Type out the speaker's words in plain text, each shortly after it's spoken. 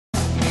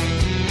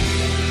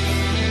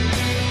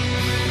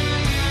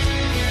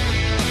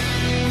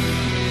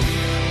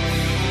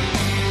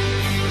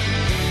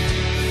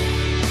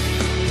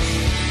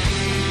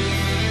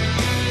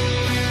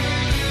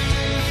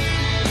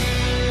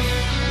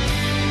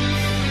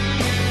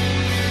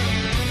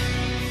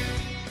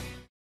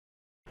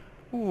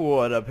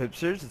What up,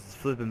 hipsters? It's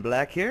Flippin'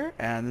 Black here,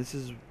 and this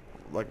is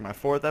like my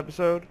fourth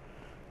episode.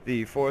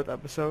 The fourth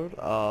episode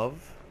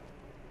of...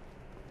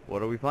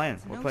 What are we playing?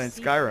 It's We're no playing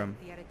secret Skyrim.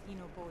 the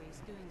Aretino boy is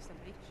doing some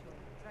ritual,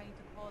 trying to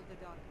call the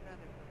Dark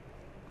Brotherhood.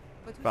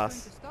 But who's Boss.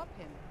 going to stop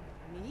him?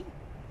 Me?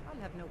 I'll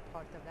have no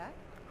part of that.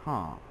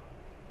 Huh.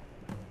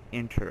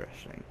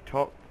 Interesting.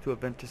 Talk to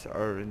Aventus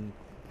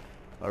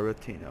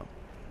Aretino.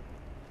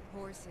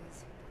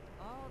 Horses.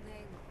 All day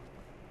long.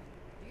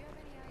 Do you have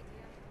any idea?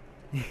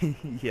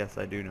 Yes,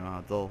 I do know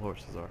how dull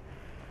horses are.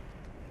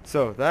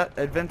 So, that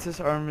Adventus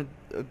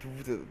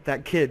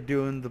that kid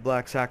doing the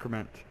Black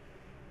Sacrament.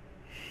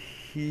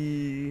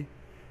 He...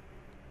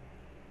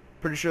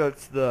 Pretty sure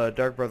that's the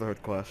Dark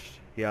Brotherhood quest.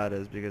 Yeah, it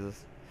is, because it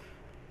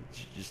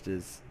just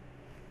is.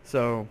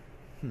 So,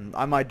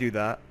 I might do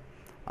that.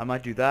 I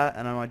might do that,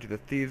 and I might do the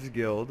Thieves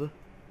Guild.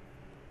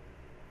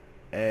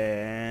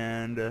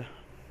 And, I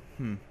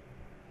don't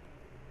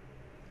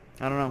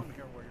know. Come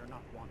here where you're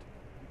not wanted.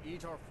 You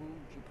eat our food,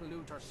 you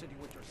pollute our city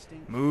with your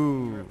stink.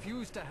 Moo. You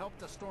refuse to help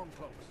the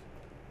Stormcloaks.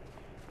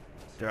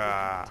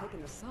 Yeah.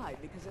 Taken aside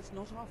because it's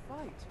not our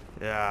fight.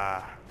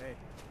 Yeah. Hey,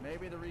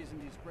 maybe the reason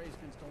these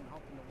Grayskins don't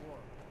help in the war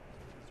is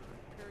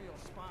they're Imperial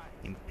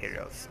spies.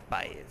 Imperial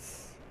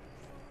spies.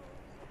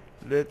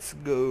 Let's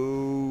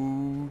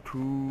go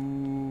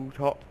to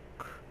talk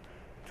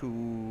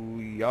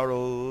to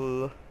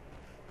Jarl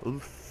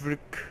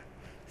Ulfric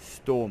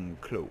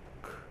Stormcloak.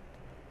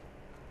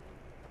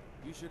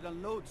 You should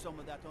unload some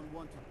of that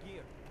unwanted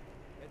gear.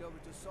 Head over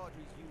to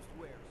Sardry's used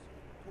wares.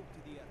 Talk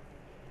to the elf.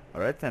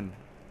 Alright then.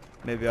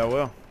 Maybe I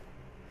will.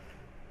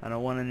 I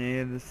don't want any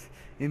of this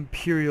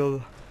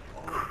Imperial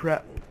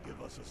crap. Won't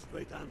give us a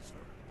straight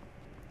answer.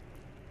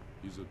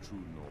 He's a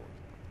true Nord.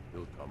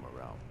 He'll come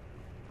around.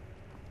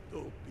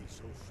 Don't be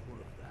so sure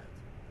of that.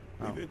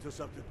 Oh. We've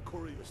intercepted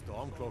couriers. The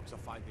Stormcloaks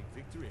are finding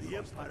victory The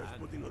across the Empire's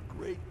land. putting a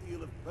great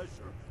deal of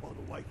pressure on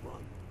the White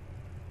Run.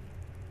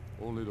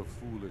 Only the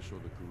foolish or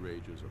the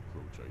courageous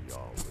approach a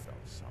Jarl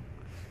without summons.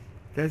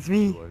 That's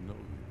me. Do I know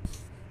you?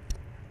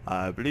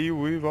 I believe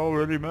we've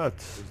already met.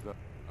 Is that...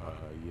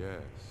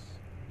 yes.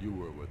 You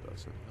were with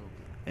us at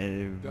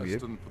Helgen. Yep.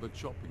 Destined for the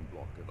chopping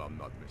block, if I'm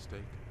not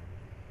mistaken.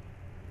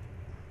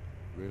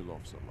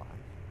 Raylof's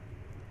alive.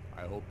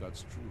 I hope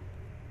that's true.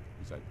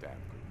 He's a damn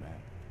good man.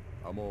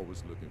 I'm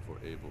always looking for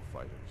able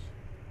fighters.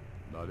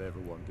 Not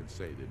everyone can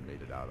say they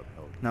made it out of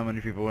Helgen. Not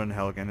many people in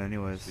Helgen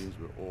anyways. Seems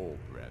we're all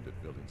branded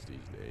villains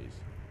these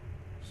days.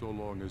 So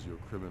long as your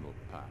criminal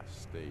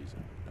past stays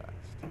in the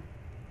past,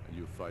 and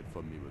you fight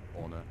for me with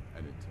honor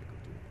and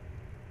integrity,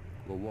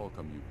 we'll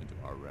welcome you into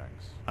our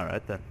ranks.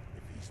 Alright then.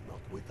 If he's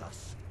not with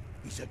us,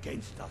 he's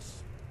against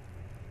us.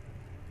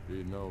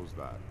 He knows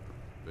that.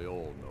 They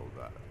all know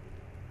that.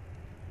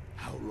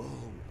 How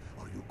long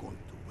are you going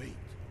to wait?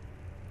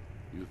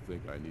 You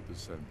think I need to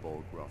send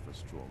Bolgraf a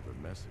stronger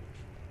message?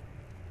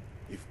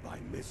 If by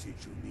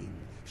message you mean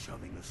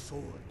shoving a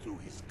sword through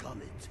his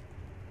gullet.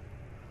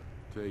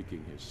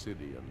 Taking his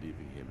city and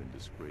leaving him in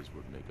disgrace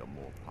would make a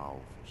more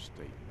powerful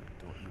statement,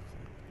 don't you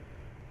think?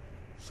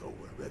 So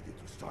we're ready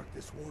to start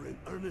this war in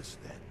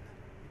earnest then.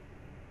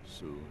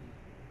 Soon.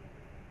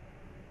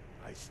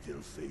 I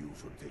still say you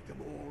should take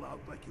them all out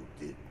like you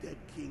did dead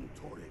King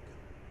Torrig.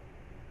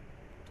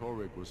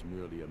 Torrig was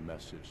merely a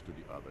message to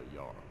the other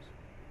Jarls.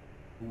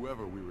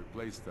 Whoever we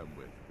replace them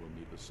with will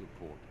need the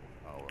support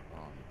of our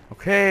army.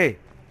 Okay.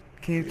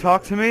 Can you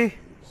talk to me?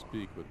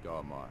 Speak with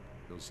Garmar.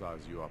 He'll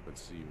size you up and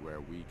see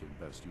where we can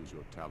best use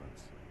your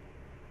talents.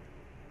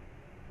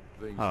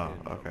 Things Oh,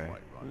 end on okay.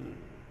 White Run.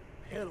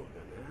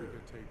 Helgen, We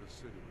could take the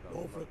city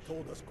without Ulfric bloodshed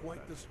told us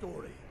quite the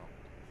story.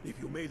 If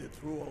you made it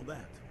through all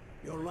that,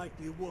 you're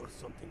likely worth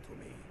something to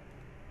me.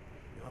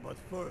 Now, but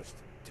first,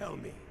 tell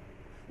me,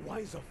 why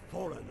does a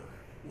foreigner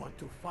want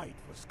to fight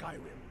for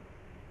Skyrim?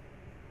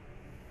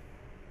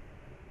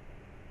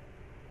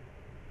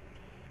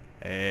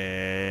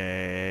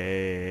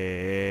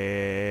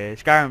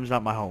 Skyrim's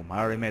not my home. I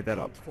already made that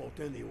up. Don't fault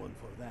anyone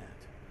for that,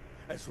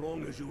 as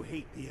long as you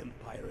hate the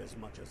Empire as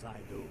much as I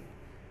do.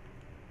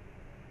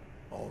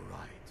 All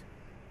right,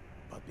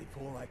 but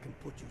before I can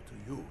put you to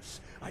use,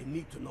 I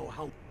need to know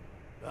how...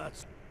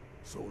 That's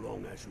so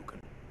long as you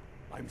can.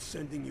 I'm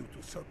sending you to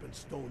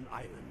Serpentstone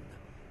Island.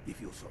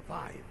 If you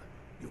survive,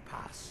 you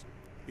pass.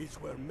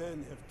 It's where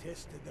men have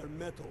tested their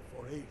metal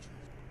for ages.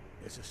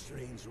 It's a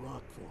strange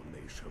rock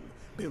formation,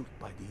 built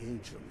by the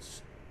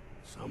ancients.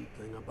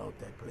 Something about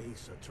that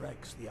place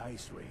attracts the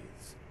ice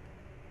wraiths.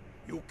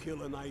 You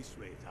kill an ice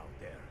wraith out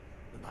there,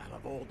 and I'll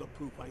have all the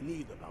proof I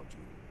need about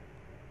you.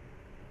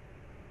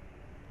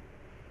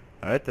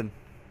 Alright then.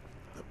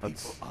 The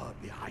Let's- people are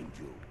behind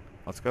you.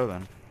 Let's go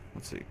then.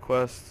 Let's see.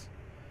 Quests.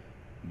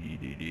 Many,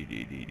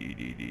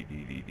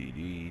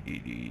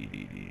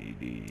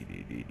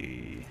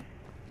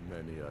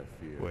 I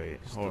fear, Wait,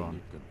 still hold on.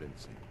 need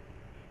convincing.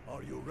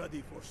 Are you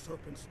ready for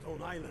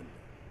Serpentstone Island?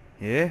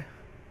 Yeah?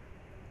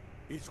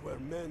 It's where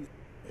men...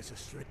 It's a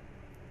straight...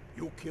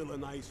 You kill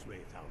an ice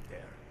wraith out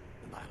there,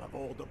 and I'll have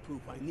all the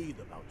proof I need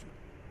about you.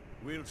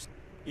 We'll...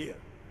 Here.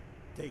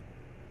 Take...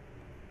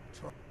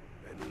 Try...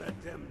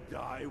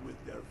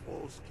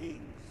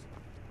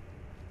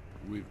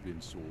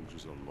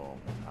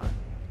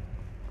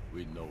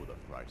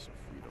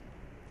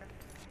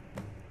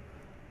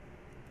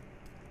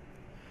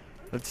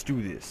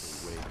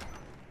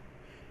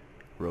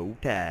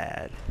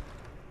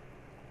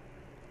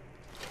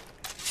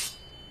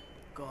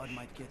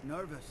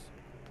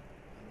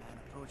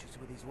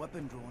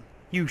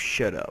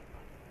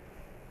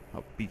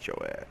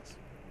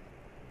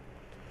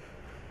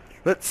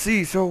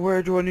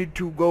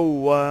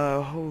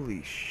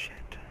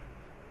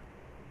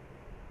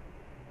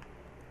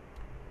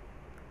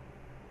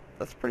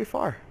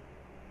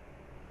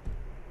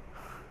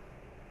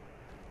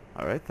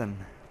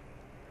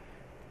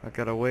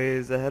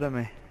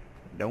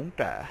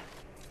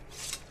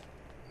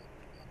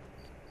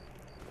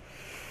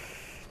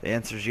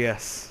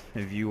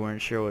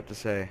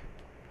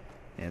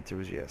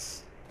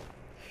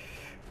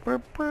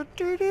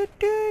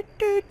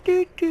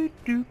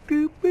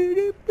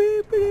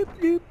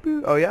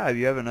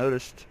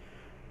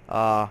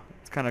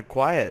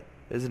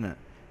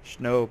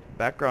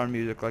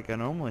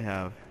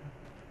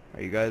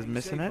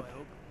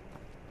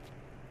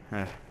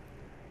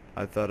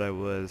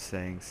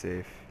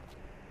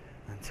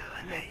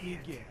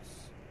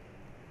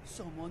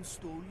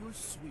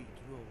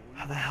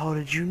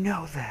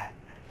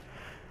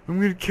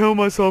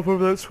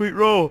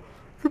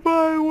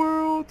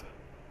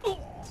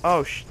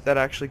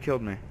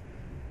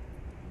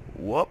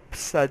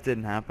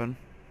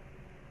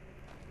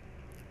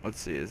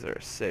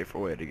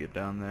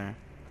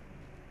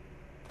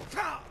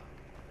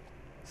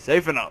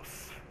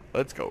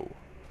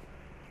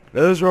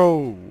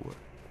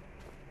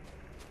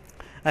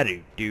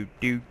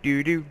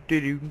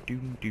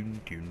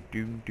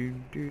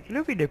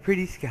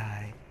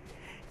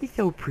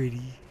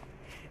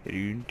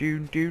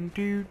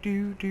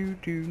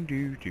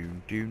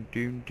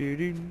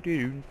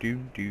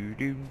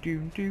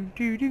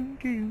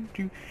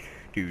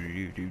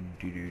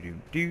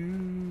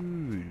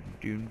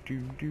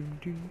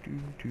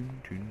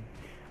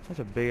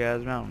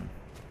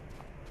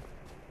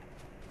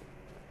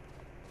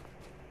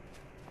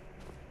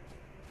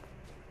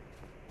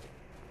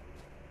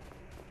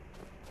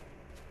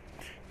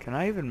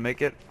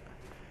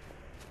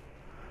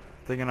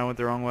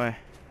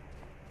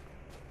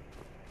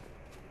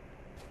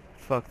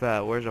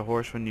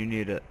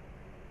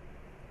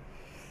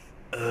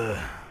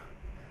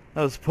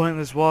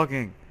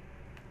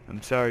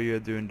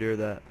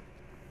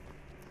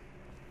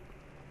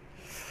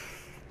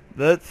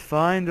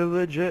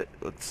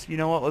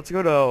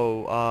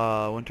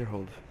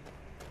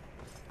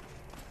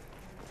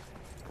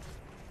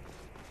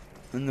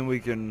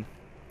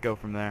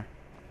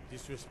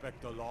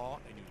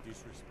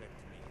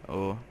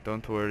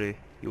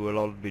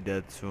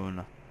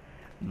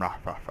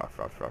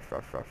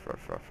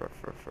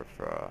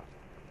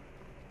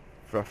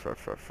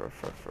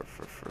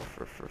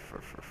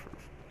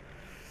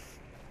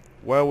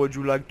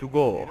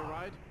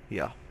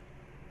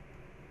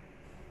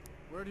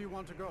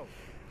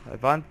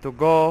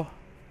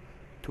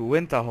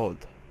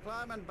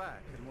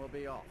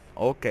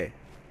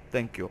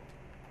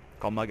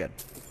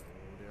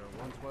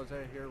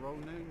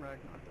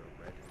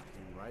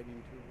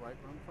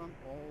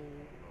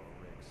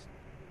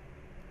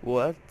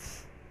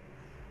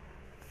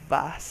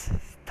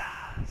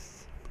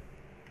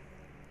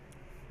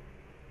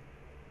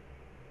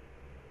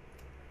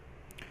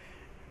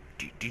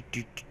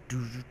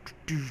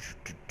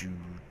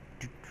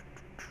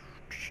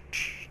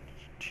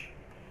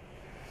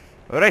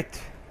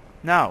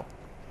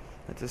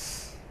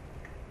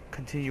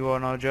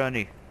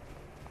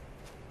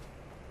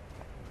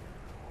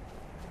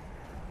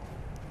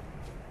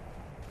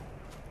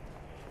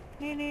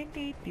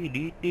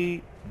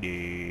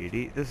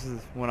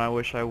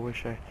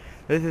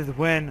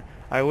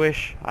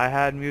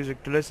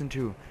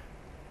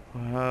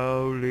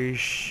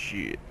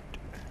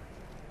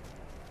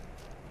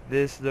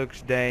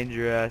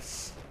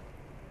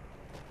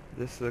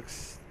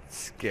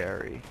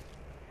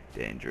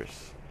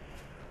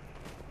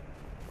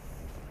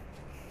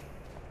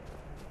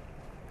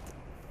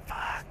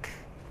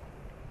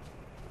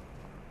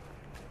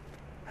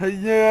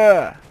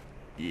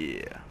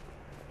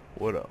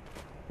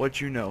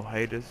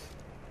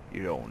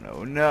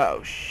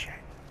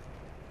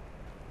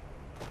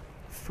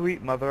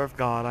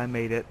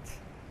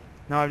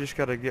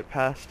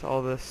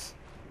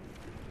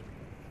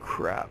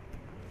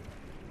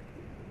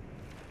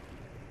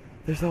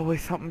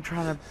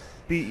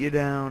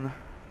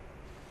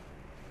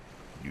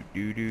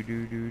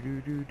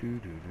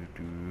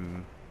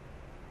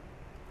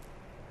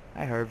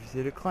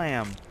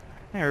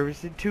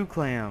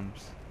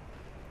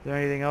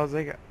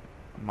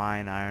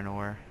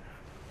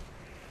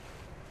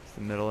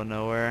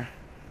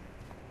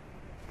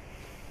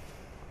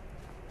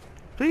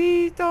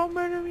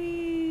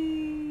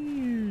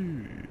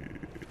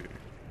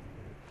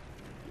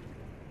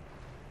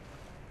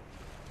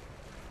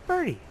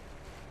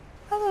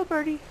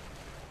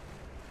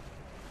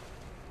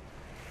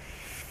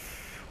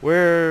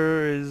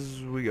 Where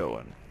is we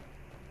going?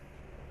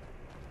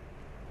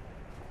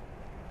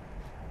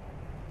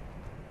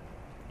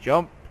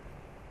 Jump.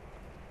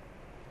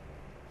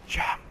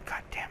 Jump.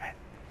 God damn it.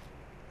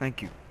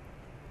 Thank you.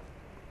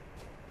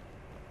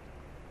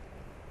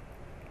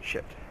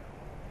 Shit.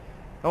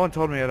 No one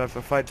told me I'd have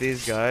to fight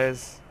these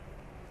guys.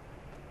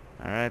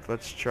 Alright,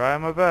 let's try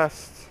my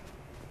best.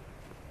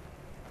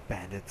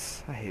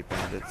 Bandits. I hate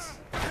bandits.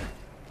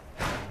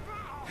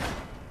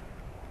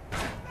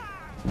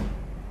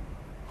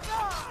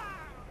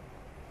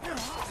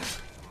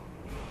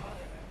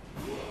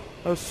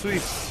 Oh,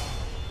 sweet.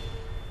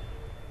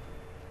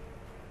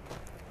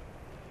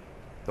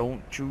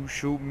 Don't you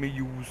shoot me,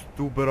 you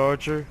stupid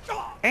archer.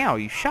 Ow,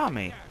 you shot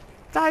me.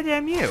 Die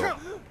damn you.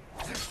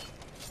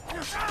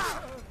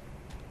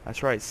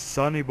 That's right,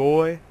 sonny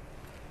boy.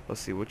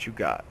 Let's see what you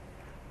got.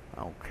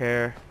 I don't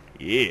care.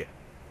 Yeah.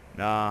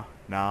 Nah.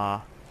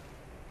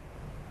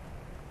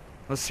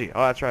 Let's see.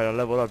 Oh, that's right. I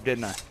leveled up,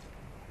 didn't I?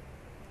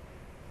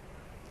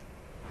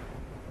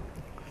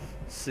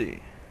 Let's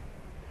see.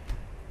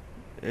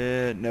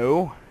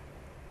 No.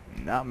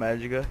 Not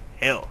Magica.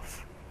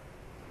 Health.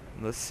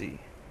 Let's see.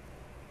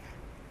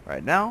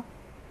 Right now,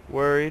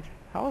 worried.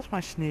 How is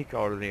my sneak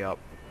already up?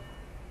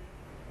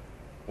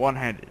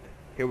 One-handed.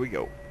 Here we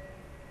go.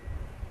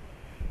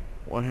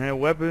 One-handed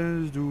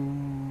weapons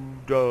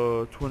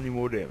do 20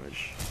 more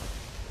damage.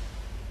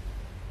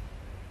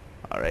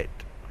 Alright.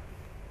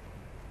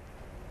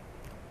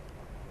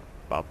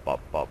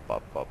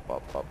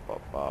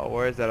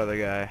 Where is that other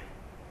guy?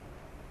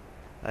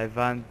 I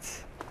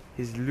want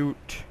his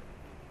loot.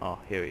 Oh,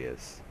 here he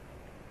is.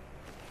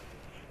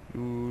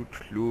 Loot.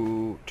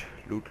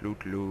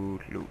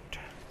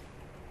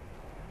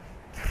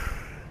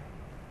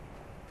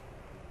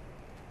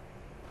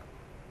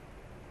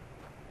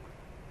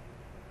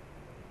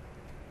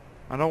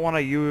 I don't want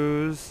to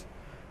use...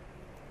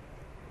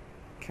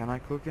 Can I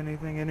cook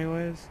anything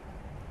anyways?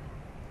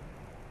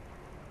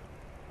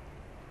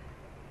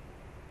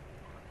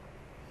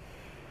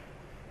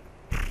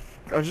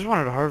 I just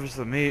wanted to harvest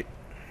the meat.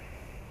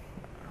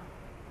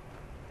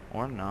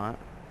 Or not.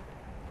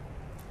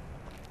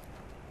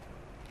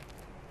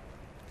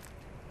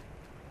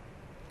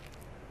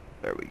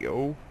 There we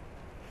go.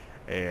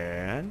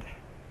 And...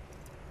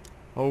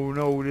 oh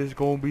no, this is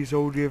gonna be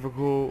so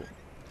difficult.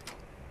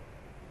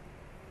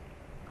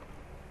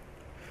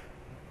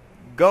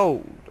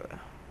 Gold.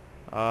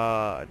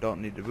 I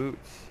don't need the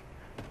boots.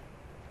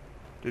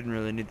 Didn't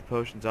really need the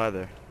potions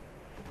either.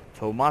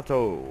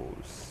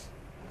 Tomatoes.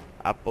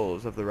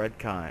 Apples of the red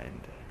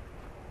kind.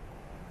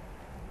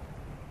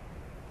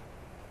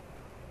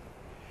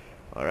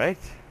 Alright.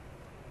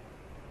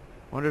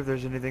 Wonder if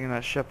there's anything in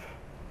that ship.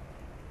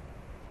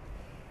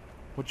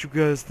 What you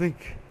guys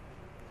think?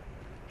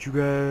 Do you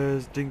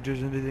guys think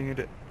there's anything in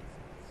it?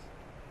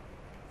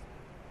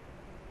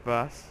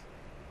 Boss?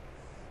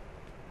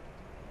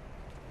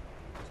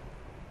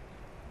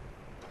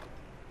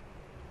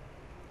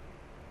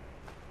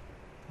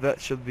 That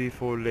should be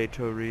for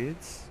later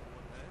reads.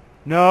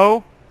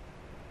 No!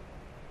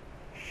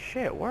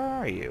 Shit, where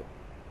are you?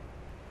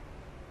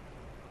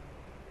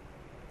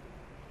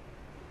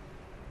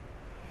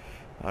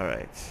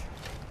 Alright.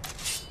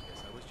 Guess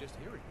I was just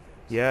hearing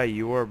things. Yeah,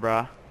 you were,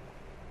 brah.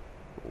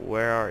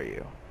 Where are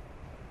you?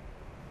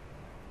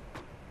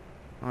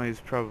 Oh,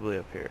 he's probably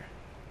up here.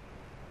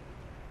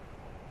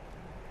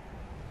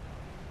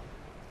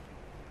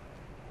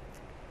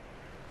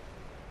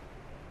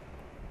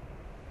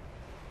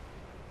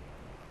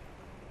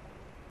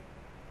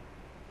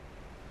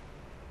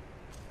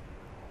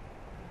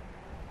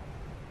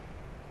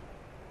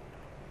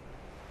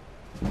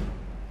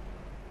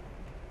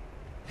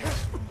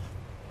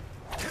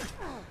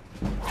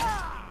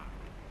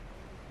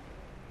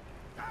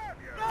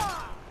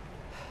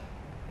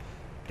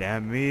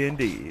 Damn me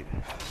indeed.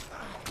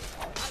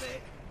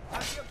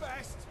 That's your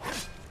best.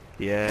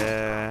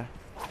 Yeah.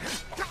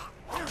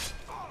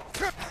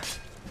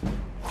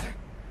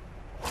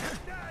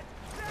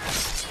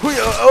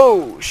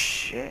 Oh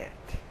shit.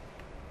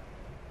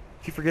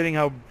 Keep forgetting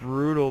how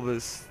brutal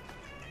this...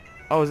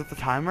 Oh, is it the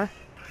timer?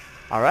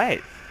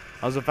 Alright.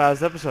 That was a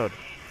fast episode.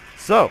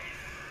 So,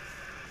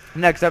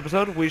 next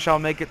episode we shall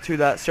make it to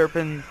that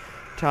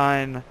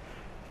Serpentine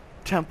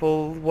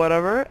temple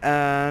whatever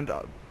and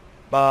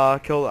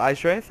kill the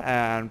Ice Wraith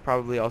and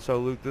probably also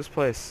loot this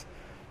place.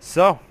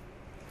 So,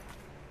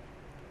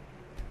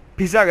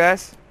 peace out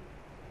guys.